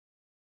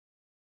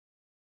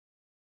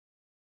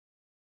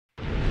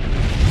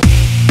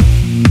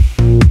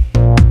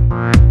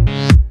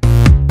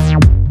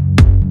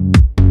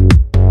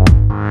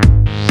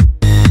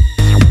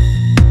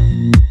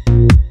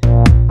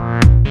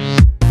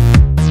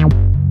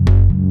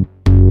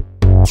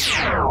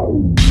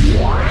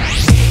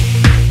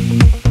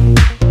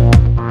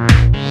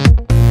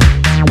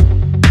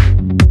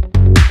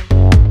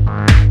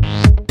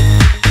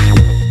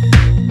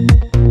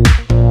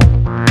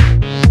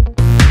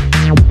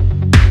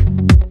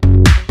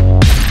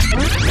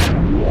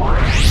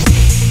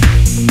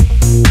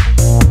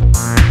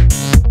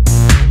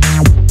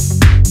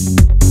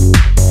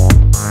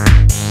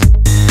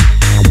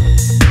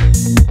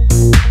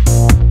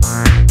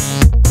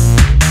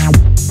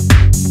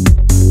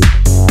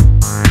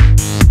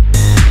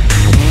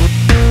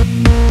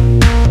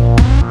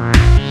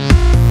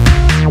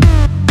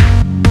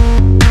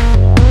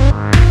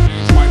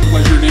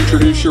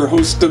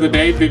guest of the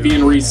day,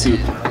 Vivian Reese.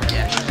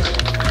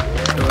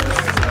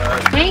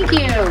 Thank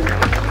you.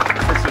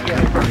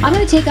 I'm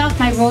going to take off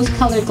my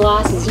rose-colored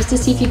glasses just to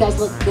see if you guys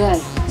look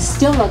good.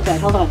 Still look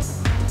good. Hold on.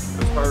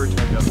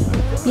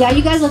 Yeah,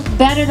 you guys look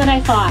better than I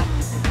thought.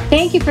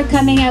 Thank you for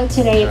coming out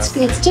today.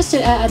 It's just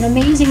an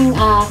amazing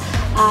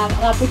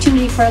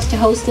opportunity for us to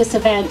host this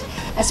event,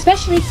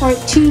 especially for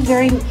two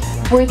very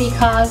worthy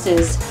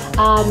causes.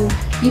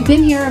 You've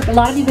been here, a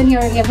lot of you have been here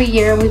every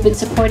year, and we've been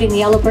supporting the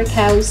Yellow Brick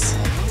House.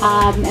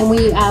 And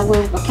we're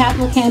a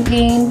capital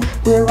campaign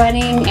we're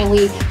running, and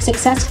we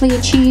successfully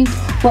achieved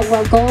what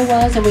our goal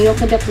was, and we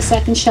opened up the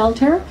second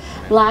shelter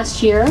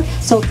last year.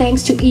 So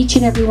thanks to each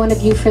and every one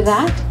of you for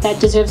that. That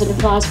deserves an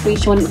applause for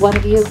each one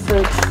of you for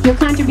your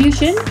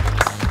contribution.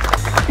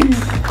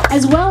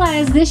 As well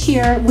as this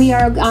year, we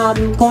are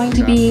going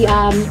to be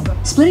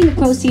splitting the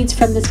proceeds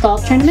from this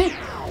golf tournament.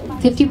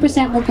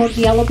 50% will go to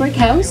the Yellow Brick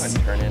House,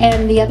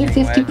 and the other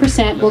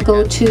 50% will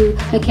go to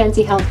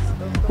Mackenzie Health,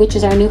 which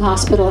is our new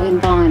hospital in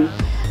Vaughan.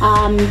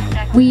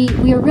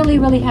 We are really,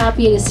 really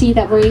happy to see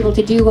that we're able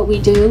to do what we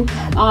do.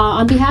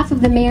 On behalf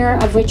of the Mayor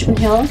of Richmond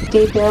Hill,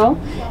 Dave Barrow,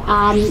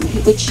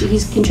 which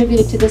he's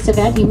contributed to this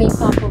event, he may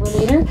pop over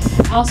later.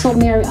 Also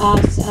Mayor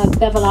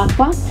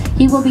Bevilacqua,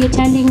 he will be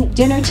attending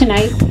dinner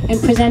tonight and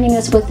presenting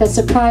us with a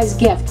surprise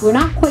gift. We're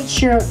not quite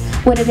sure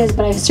what it is,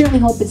 but I certainly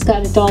hope it's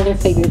got a dollar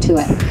figure to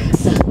it.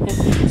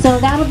 So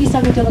that'll be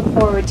something to look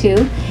forward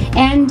to.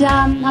 And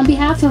on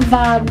behalf of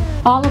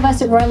all of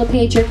us at Royal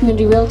LePage Your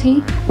Community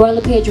Realty, Royal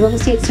LePage Real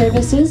Estate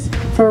Services,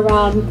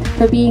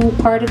 for being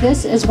part of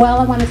this. As well,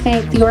 I want to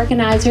thank the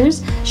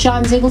organizers,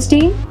 Sean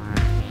Ziegelstein,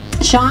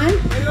 Sean,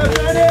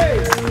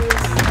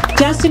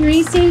 Justin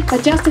Reese,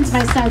 but Justin's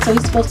my son, so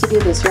he's supposed to do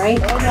this, right?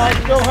 Oh no, I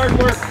do hard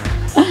work.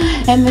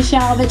 And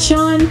Michelle, but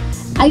Sean,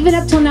 even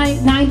up till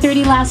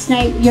 9:30 last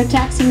night, you're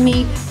texting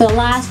me for the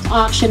last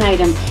auction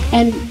item.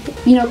 And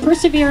you know,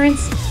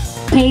 perseverance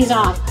pays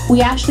off.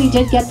 We actually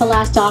did get the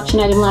last auction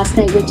item last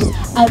night, which is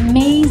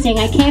amazing.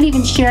 I can't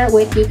even share it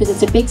with you because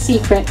it's a big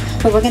secret,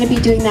 but we're going to be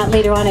doing that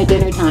later on at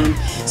dinner time.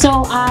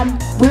 So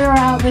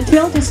we're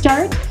thrilled to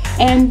start,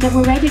 and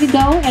we're ready to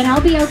go, and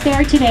I'll be out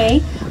there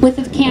today with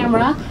the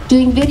camera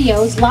doing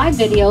videos, live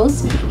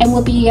videos, and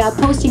we'll be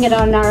posting it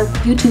on our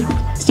YouTube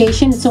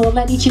station, so we'll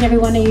let each and every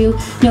one of you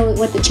know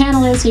what the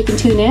channel is so you can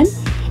tune in.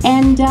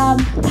 And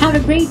have a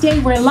great day.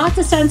 Wear lots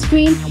of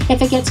sunscreen.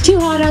 If it gets too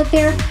hot out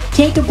there,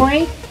 take a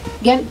break,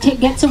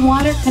 get some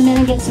water, come in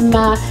and get some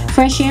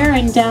fresh air,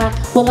 and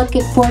we'll look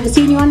forward to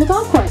seeing you on the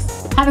golf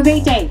course. Have a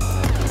great day.